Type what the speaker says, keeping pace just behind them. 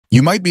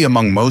You might be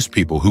among most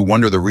people who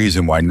wonder the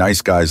reason why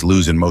nice guys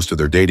lose in most of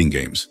their dating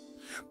games.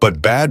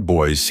 But bad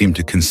boys seem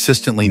to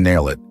consistently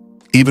nail it,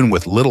 even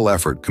with little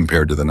effort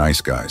compared to the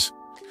nice guys.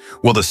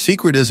 Well, the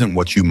secret isn't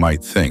what you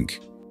might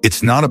think.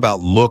 It's not about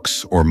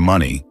looks or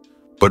money,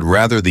 but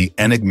rather the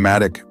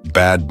enigmatic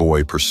bad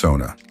boy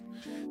persona.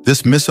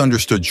 This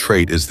misunderstood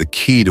trait is the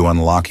key to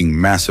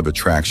unlocking massive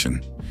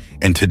attraction,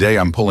 and today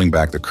I'm pulling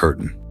back the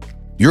curtain.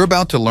 You're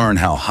about to learn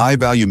how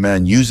high-value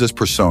men use this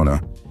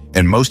persona,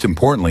 and most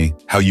importantly,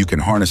 how you can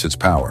harness its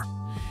power.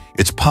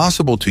 It's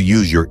possible to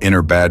use your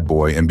inner bad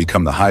boy and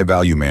become the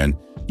high-value man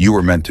you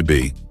were meant to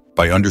be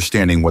by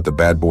understanding what the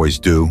bad boys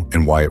do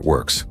and why it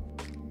works.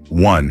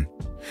 1.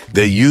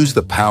 They use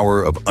the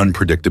power of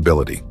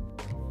unpredictability.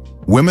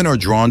 Women are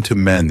drawn to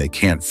men they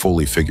can't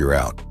fully figure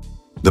out.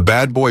 The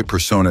bad boy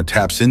persona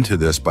taps into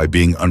this by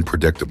being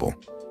unpredictable,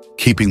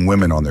 keeping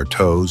women on their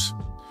toes.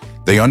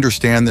 They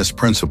understand this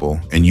principle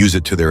and use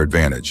it to their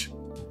advantage.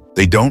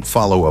 They don't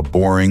follow a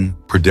boring,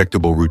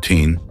 predictable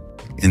routine.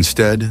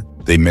 Instead,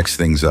 they mix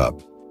things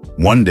up.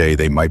 One day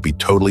they might be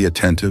totally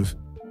attentive,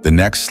 the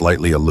next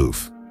slightly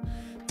aloof.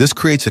 This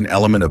creates an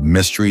element of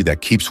mystery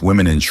that keeps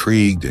women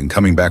intrigued and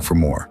coming back for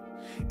more.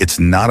 It's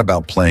not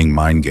about playing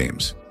mind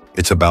games.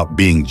 It's about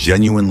being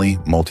genuinely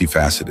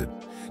multifaceted.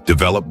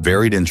 Develop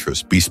varied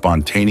interests, be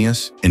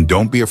spontaneous, and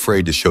don't be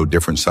afraid to show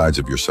different sides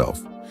of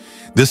yourself.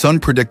 This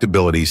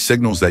unpredictability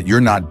signals that you're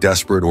not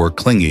desperate or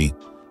clingy,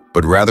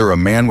 but rather a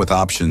man with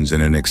options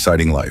and an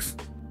exciting life.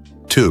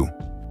 2.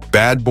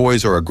 Bad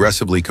boys are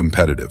aggressively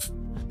competitive.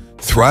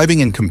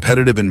 Thriving in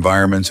competitive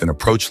environments and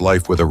approach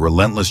life with a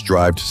relentless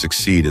drive to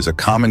succeed is a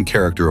common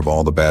character of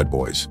all the bad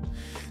boys.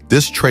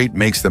 This trait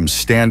makes them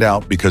stand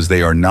out because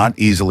they are not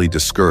easily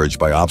discouraged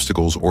by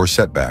obstacles or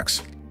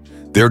setbacks.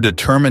 Their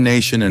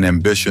determination and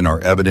ambition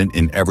are evident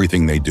in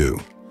everything they do,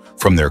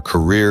 from their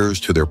careers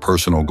to their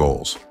personal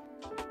goals.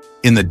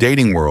 In the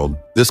dating world,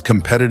 this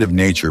competitive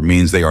nature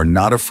means they are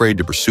not afraid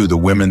to pursue the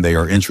women they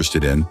are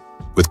interested in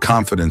with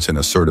confidence and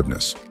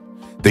assertiveness.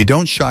 They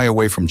don't shy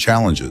away from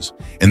challenges,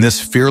 and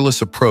this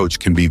fearless approach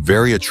can be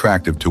very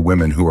attractive to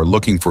women who are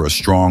looking for a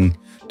strong,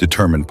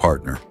 determined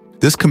partner.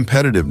 This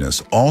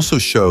competitiveness also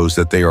shows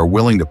that they are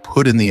willing to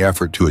put in the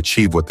effort to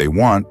achieve what they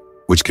want,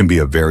 which can be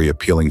a very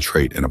appealing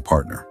trait in a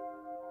partner.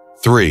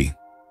 3.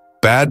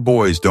 Bad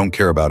boys don't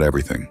care about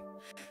everything.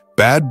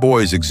 Bad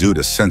boys exude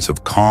a sense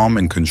of calm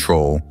and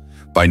control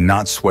by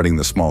not sweating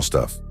the small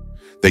stuff.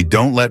 They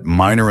don't let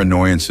minor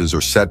annoyances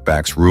or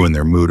setbacks ruin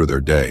their mood or their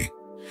day.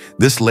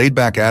 This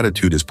laid-back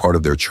attitude is part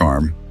of their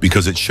charm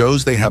because it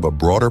shows they have a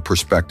broader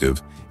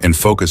perspective and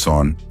focus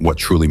on what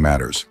truly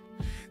matters.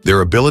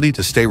 Their ability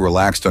to stay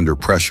relaxed under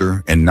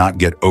pressure and not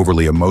get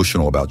overly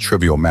emotional about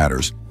trivial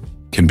matters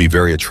can be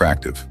very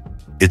attractive.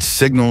 It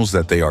signals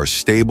that they are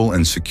stable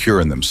and secure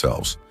in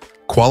themselves,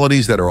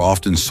 qualities that are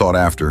often sought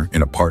after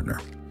in a partner.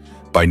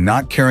 By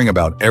not caring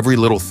about every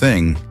little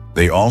thing,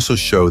 they also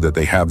show that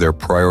they have their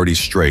priorities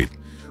straight,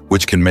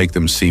 which can make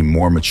them seem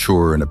more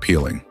mature and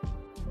appealing.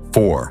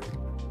 4.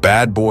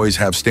 Bad boys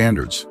have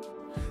standards.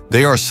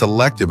 They are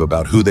selective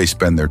about who they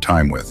spend their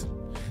time with.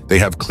 They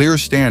have clear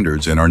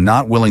standards and are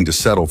not willing to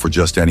settle for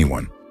just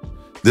anyone.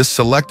 This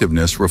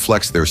selectiveness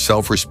reflects their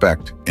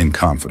self-respect and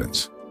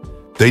confidence.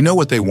 They know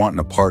what they want in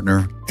a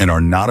partner and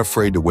are not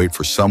afraid to wait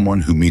for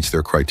someone who meets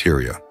their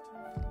criteria.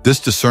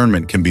 This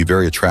discernment can be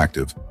very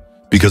attractive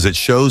because it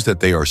shows that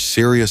they are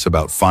serious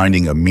about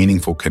finding a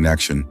meaningful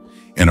connection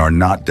and are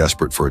not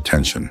desperate for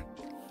attention.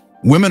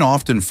 Women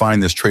often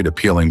find this trait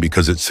appealing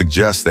because it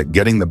suggests that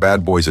getting the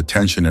bad boy's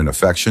attention and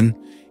affection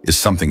is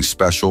something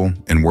special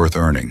and worth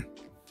earning.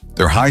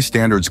 Their high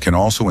standards can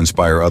also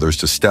inspire others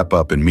to step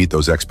up and meet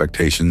those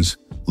expectations,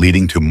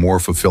 leading to more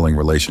fulfilling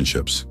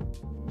relationships.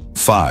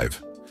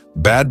 5.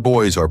 Bad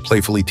boys are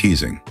playfully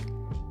teasing.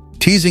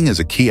 Teasing is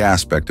a key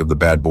aspect of the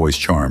bad boy's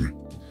charm.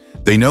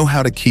 They know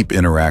how to keep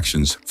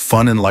interactions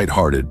fun and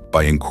lighthearted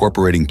by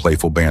incorporating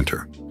playful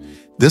banter.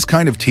 This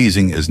kind of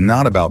teasing is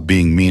not about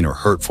being mean or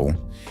hurtful.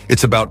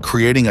 It's about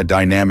creating a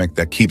dynamic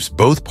that keeps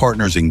both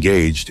partners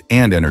engaged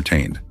and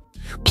entertained.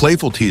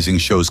 Playful teasing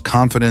shows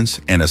confidence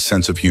and a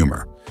sense of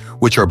humor,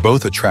 which are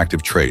both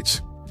attractive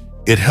traits.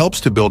 It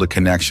helps to build a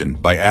connection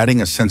by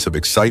adding a sense of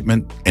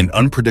excitement and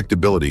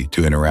unpredictability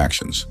to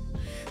interactions.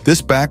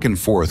 This back and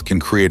forth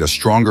can create a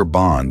stronger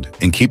bond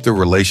and keep the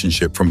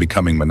relationship from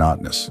becoming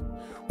monotonous.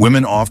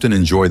 Women often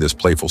enjoy this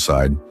playful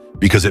side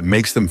because it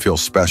makes them feel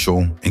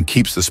special and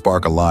keeps the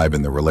spark alive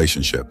in the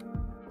relationship.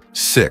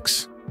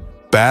 6.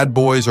 Bad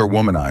boys are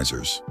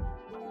womanizers.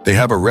 They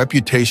have a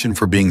reputation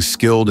for being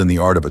skilled in the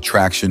art of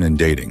attraction and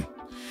dating.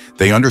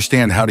 They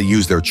understand how to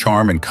use their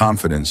charm and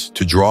confidence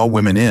to draw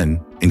women in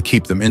and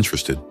keep them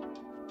interested.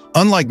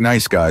 Unlike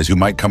nice guys who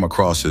might come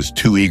across as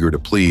too eager to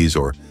please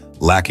or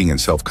lacking in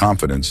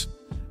self-confidence,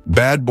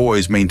 bad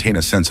boys maintain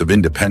a sense of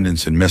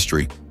independence and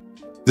mystery.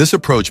 This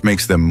approach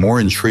makes them more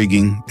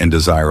intriguing and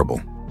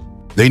desirable.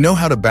 They know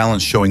how to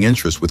balance showing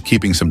interest with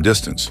keeping some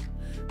distance,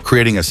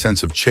 creating a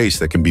sense of chase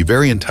that can be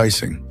very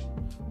enticing.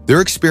 Their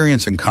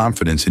experience and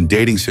confidence in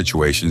dating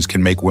situations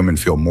can make women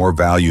feel more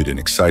valued and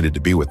excited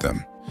to be with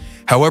them.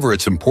 However,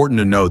 it's important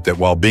to note that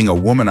while being a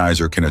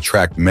womanizer can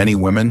attract many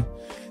women,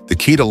 the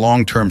key to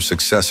long-term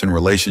success in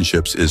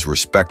relationships is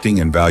respecting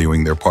and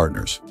valuing their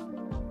partners.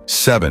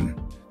 7.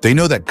 They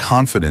know that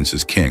confidence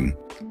is king.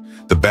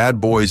 The bad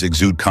boys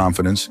exude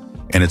confidence,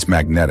 and it's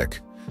magnetic.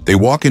 They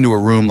walk into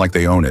a room like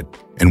they own it,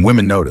 and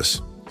women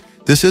notice.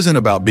 This isn't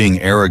about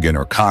being arrogant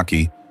or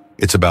cocky,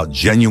 it's about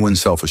genuine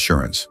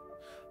self-assurance.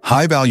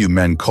 High-value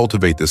men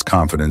cultivate this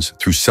confidence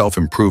through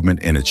self-improvement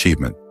and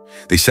achievement.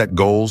 They set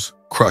goals,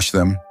 crush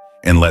them,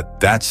 and let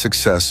that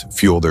success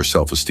fuel their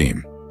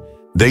self-esteem.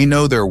 They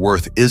know their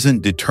worth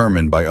isn't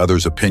determined by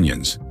others'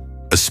 opinions,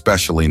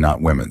 especially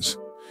not women's.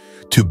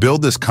 To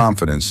build this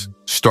confidence,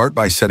 start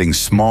by setting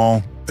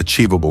small,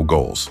 achievable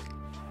goals.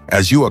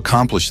 As you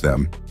accomplish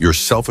them, your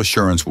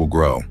self-assurance will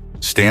grow.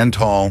 Stand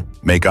tall,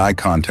 make eye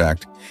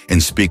contact,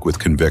 and speak with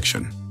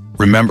conviction.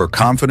 Remember,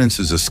 confidence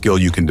is a skill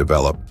you can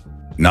develop,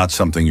 not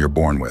something you're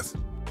born with.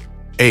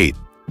 8.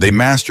 They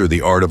master the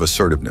art of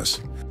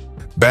assertiveness.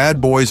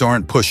 Bad boys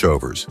aren't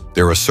pushovers,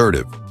 they're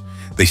assertive.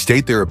 They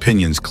state their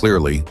opinions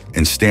clearly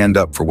and stand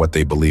up for what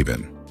they believe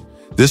in.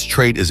 This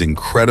trait is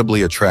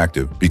incredibly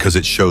attractive because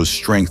it shows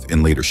strength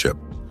in leadership.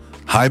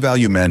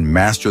 High-value men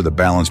master the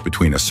balance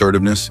between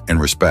assertiveness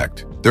and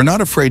respect. They're not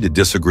afraid to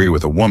disagree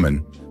with a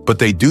woman, but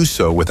they do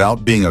so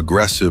without being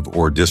aggressive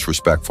or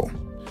disrespectful.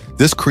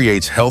 This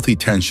creates healthy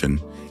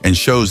tension and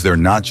shows they're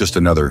not just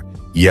another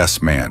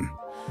yes man.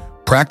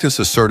 Practice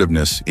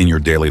assertiveness in your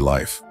daily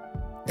life.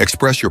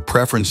 Express your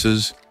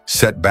preferences,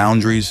 set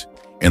boundaries,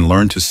 and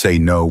learn to say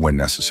no when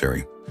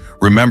necessary.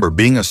 Remember,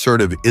 being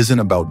assertive isn't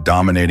about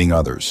dominating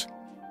others.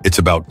 It's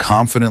about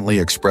confidently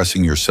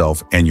expressing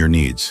yourself and your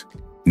needs.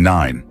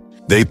 9.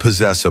 They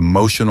possess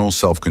emotional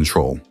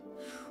self-control.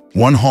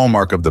 One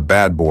hallmark of the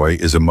bad boy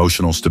is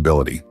emotional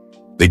stability.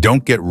 They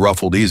don't get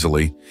ruffled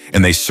easily,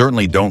 and they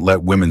certainly don't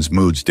let women's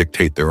moods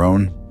dictate their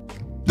own.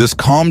 This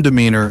calm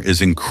demeanor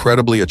is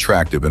incredibly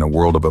attractive in a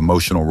world of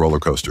emotional roller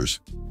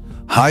coasters.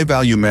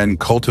 High-value men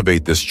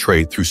cultivate this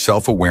trait through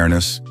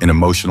self-awareness and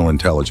emotional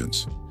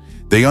intelligence.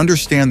 They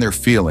understand their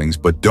feelings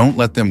but don't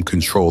let them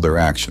control their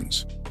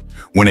actions.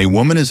 When a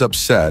woman is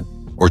upset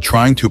or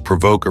trying to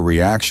provoke a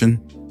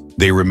reaction,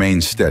 they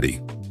remain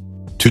steady.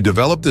 To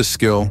develop this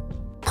skill,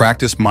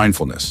 practice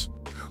mindfulness.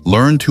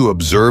 Learn to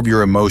observe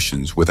your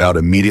emotions without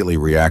immediately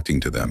reacting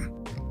to them.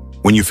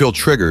 When you feel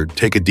triggered,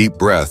 take a deep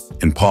breath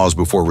and pause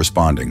before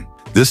responding.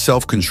 This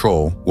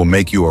self-control will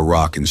make you a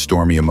rock in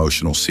stormy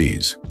emotional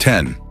seas.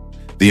 10.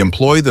 They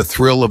employ the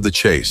thrill of the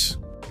chase.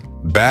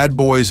 Bad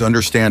boys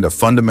understand a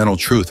fundamental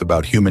truth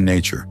about human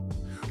nature.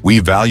 We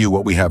value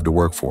what we have to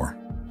work for.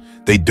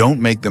 They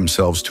don't make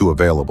themselves too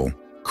available,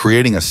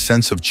 creating a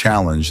sense of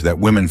challenge that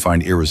women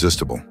find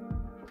irresistible.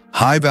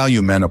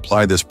 High-value men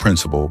apply this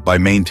principle by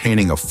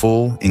maintaining a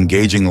full,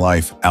 engaging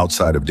life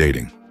outside of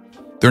dating.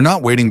 They're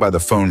not waiting by the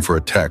phone for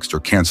a text or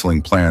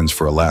canceling plans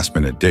for a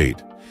last-minute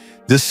date.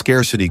 This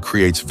scarcity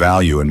creates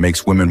value and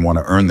makes women want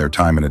to earn their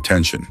time and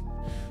attention.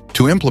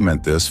 To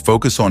implement this,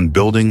 focus on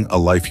building a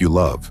life you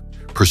love.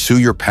 Pursue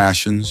your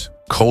passions,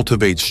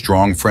 cultivate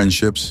strong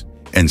friendships,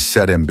 and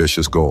set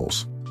ambitious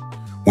goals.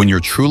 When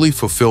you're truly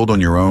fulfilled on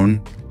your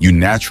own, you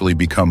naturally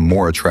become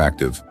more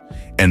attractive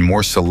and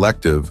more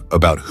selective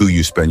about who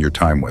you spend your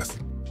time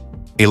with.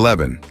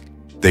 11.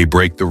 They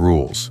break the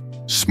rules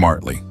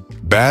smartly.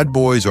 Bad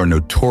boys are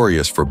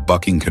notorious for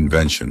bucking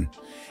convention,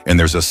 and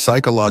there's a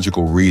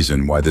psychological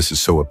reason why this is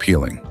so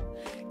appealing.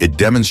 It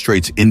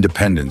demonstrates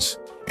independence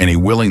and a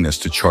willingness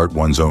to chart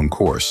one's own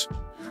course,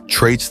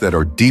 traits that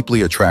are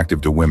deeply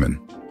attractive to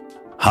women.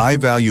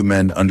 High-value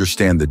men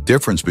understand the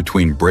difference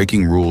between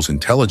breaking rules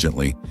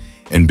intelligently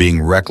and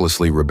being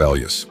recklessly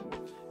rebellious.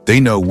 They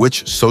know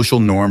which social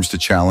norms to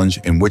challenge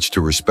and which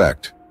to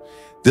respect.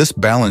 This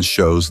balance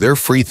shows they're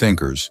free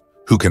thinkers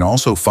who can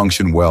also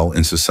function well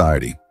in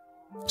society.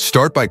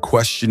 Start by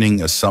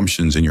questioning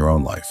assumptions in your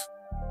own life.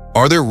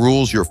 Are there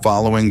rules you're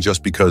following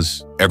just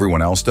because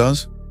everyone else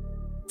does?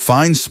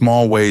 Find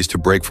small ways to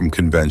break from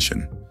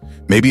convention.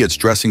 Maybe it's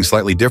dressing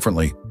slightly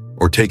differently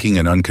or taking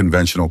an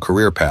unconventional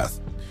career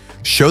path.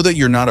 Show that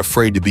you're not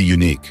afraid to be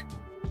unique.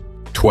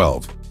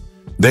 12.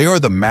 They are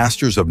the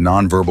masters of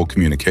nonverbal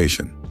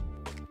communication.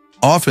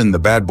 Often the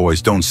bad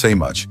boys don't say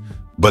much,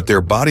 but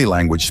their body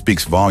language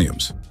speaks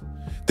volumes.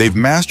 They've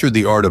mastered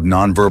the art of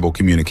nonverbal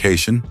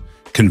communication,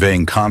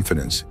 conveying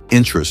confidence,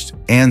 interest,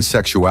 and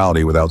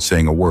sexuality without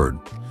saying a word.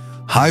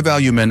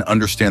 High-value men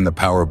understand the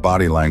power of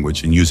body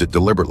language and use it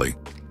deliberately.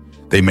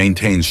 They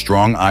maintain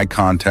strong eye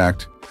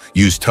contact,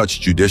 use touch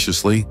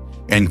judiciously,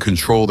 and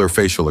control their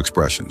facial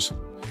expressions.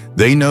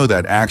 They know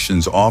that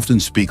actions often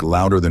speak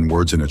louder than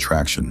words in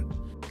attraction.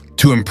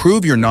 To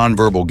improve your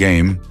nonverbal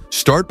game,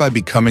 start by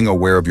becoming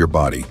aware of your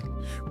body.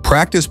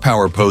 Practice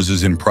power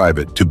poses in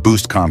private to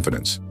boost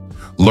confidence.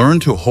 Learn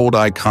to hold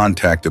eye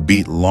contact a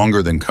beat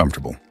longer than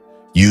comfortable.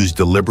 Use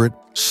deliberate,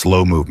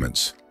 slow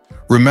movements.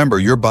 Remember,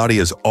 your body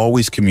is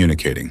always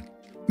communicating.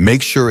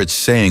 Make sure it's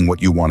saying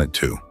what you want it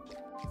to.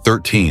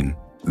 13.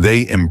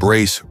 They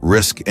embrace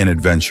risk and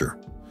adventure.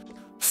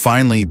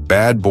 Finally,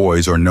 bad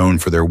boys are known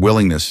for their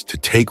willingness to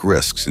take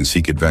risks and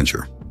seek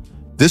adventure.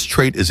 This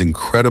trait is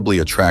incredibly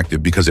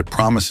attractive because it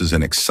promises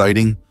an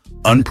exciting,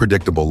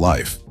 unpredictable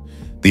life,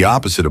 the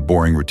opposite of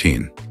boring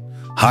routine.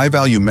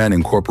 High-value men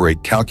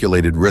incorporate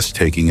calculated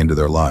risk-taking into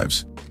their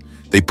lives.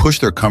 They push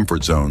their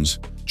comfort zones,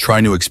 try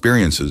new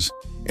experiences,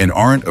 and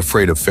aren't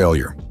afraid of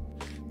failure.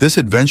 This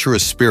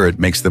adventurous spirit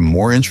makes them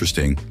more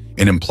interesting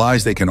and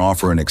implies they can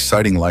offer an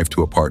exciting life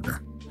to a partner.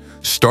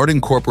 Start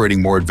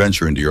incorporating more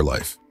adventure into your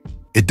life.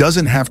 It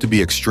doesn't have to be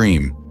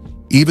extreme.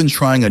 Even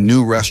trying a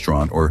new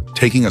restaurant or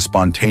taking a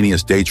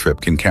spontaneous day trip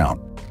can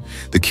count.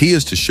 The key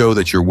is to show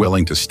that you're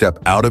willing to step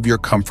out of your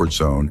comfort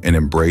zone and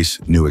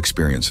embrace new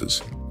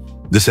experiences.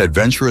 This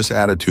adventurous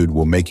attitude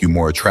will make you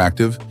more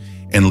attractive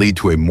and lead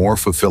to a more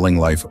fulfilling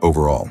life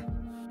overall.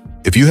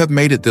 If you have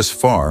made it this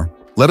far,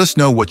 let us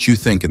know what you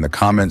think in the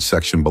comments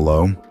section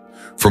below.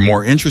 For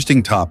more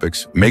interesting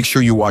topics, make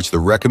sure you watch the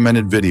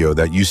recommended video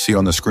that you see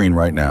on the screen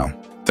right now.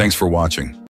 Thanks for watching.